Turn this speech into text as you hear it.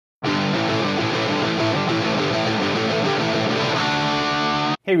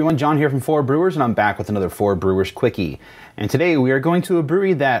Hey everyone, John here from 4 Brewers, and I'm back with another 4 Brewers Quickie. And today we are going to a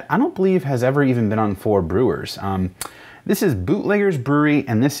brewery that I don't believe has ever even been on 4 Brewers. This is Bootlegger's Brewery,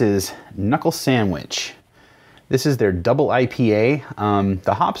 and this is Knuckle Sandwich. This is their double IPA.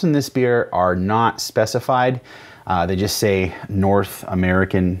 The hops in this beer are not specified. They just say North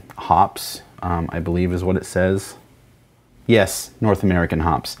American hops, I believe is what it says. Yes, North American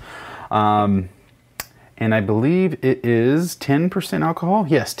hops. And I believe it is 10% alcohol.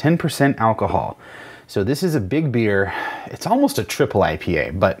 Yes, 10% alcohol. So this is a big beer. It's almost a triple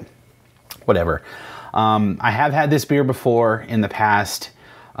IPA, but whatever. I have had this beer before in the past.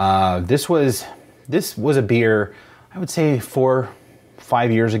 This was a beer, I would say 4-5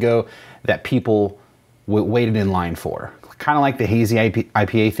 years ago, that people waited in line for. Kind of like the hazy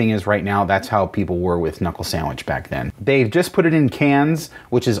IPA thing is right now. That's how people were with Knuckle Sandwich back then. They've just put it in cans,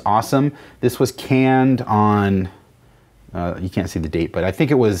 which is awesome. This was canned on, you can't see the date, but I think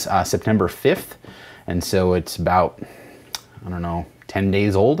it was September 5th. And so it's about, I don't know, 10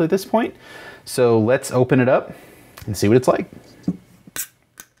 days old at this point. So let's open it up and see what it's like.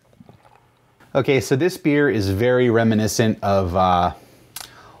 Okay, so this beer is very reminiscent of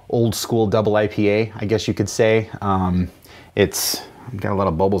old school double IPA, I guess you could say. It's got a lot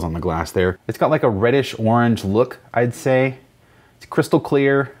of bubbles on the glass there. It's got like a reddish orange look, I'd say. It's crystal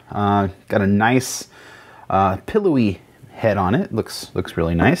clear. Got a nice pillowy head on it. Looks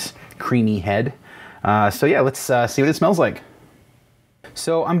really nice. Creamy head. So yeah, let's see what it smells like.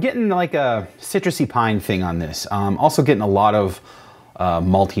 So I'm getting like a citrusy pine thing on this. Also getting a lot of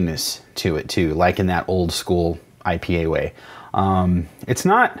maltiness to it too, like in that old school IPA way. It's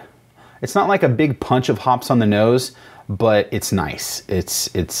not like a big punch of hops on the nose, but it's nice. It's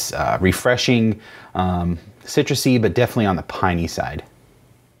refreshing, citrusy, but definitely on the piney side.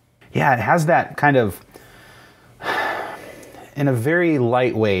 Yeah, it has that kind of, in a very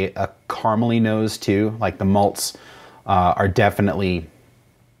light way, a caramely nose too. Like the malts are definitely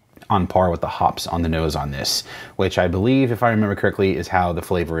on par with the hops on the nose on this, which I believe, if I remember correctly, is how the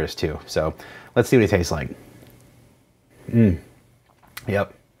flavor is too. So let's see what it tastes like.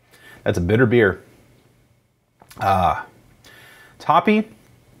 Yep, that's a bitter beer. It's hoppy,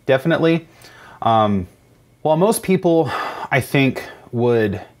 definitely. While most people, I think,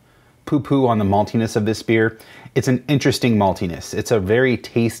 would poo-poo on the maltiness of this beer, it's an interesting maltiness. It's a very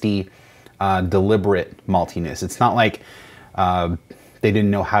tasty, deliberate maltiness. It's not like they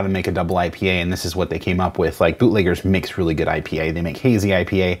didn't know how to make a double IPA and this is what they came up with. Like Bootleggers makes really good IPA. They make hazy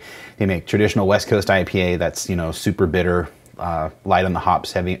IPA. They make traditional West Coast IPA that's, you know, super bitter, light on the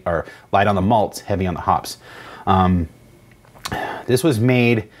hops, heavy, or light on the malts, heavy on the hops. This was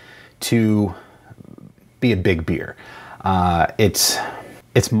made to be a big beer. It's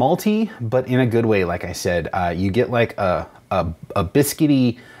malty, but in a good way. Like I said, you get like a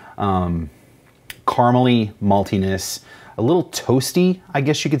biscuity, caramely maltiness, a little toasty, I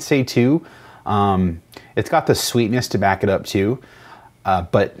guess you could say too. It's got the sweetness to back it up too,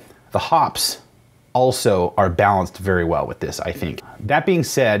 but the hops also are balanced very well with this, I think. That being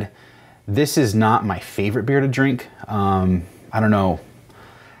said, this is not my favorite beer to drink. I don't know,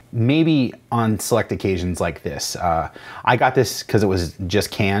 maybe on select occasions like this. I got this because it was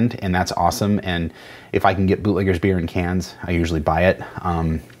just canned, and that's awesome. And if I can get Bootlegger's beer in cans, I usually buy it.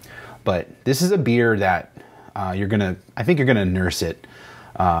 But this is a beer that I think you're gonna nurse it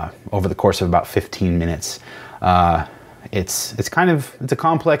over the course of about 15 minutes. It's a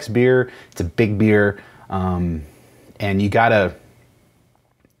complex beer. It's a big beer, and you gotta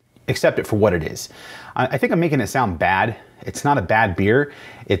accept it for what it is. I think I'm making it sound bad. It's not a bad beer.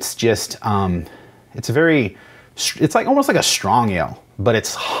 It's just, it's like almost like a strong ale, but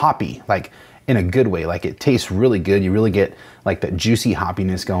it's hoppy, like in a good way. Like it tastes really good. You really get like that juicy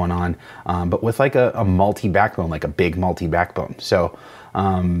hoppiness going on, but with like a malty backbone, like a big malty backbone. So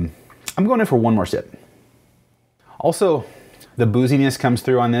I'm going in for one more sip. Also, the booziness comes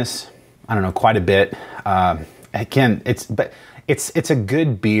through on this. I don't know, quite a bit. Again, it's a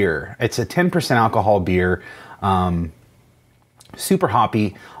good beer. It's a 10% alcohol beer. Super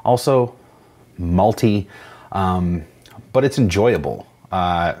hoppy, also malty, but it's enjoyable.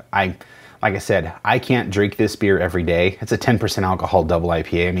 Like I said, I can't drink this beer every day. It's a 10% alcohol double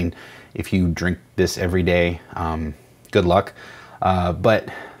IPA. I mean, if you drink this every day, good luck. But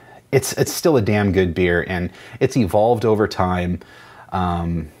it's still a damn good beer, and it's evolved over time.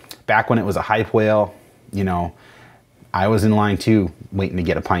 Back when it was a hype whale, you know, I was in line too, waiting to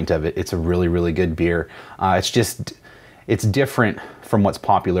get a pint of it. It's a really, really good beer. It's different from what's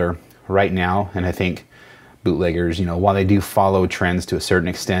popular right now, and I think Bootleggers, you know, while they do follow trends to a certain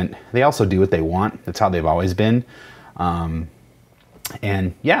extent, they also do what they want. That's how they've always been.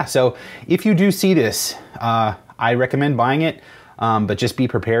 And yeah, so if you do see this, I recommend buying it, but just be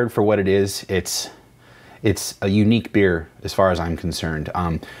prepared for what it is. It's a unique beer as far as I'm concerned.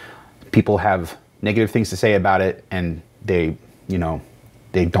 People have negative things to say about it, and they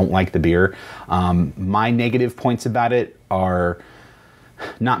don't like the beer. My negative points about it are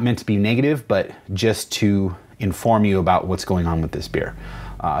not meant to be negative, but just to inform you about what's going on with this beer.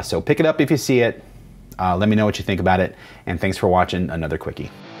 So pick it up if you see it. Let me know what you think about it, and thanks for watching another Quickie.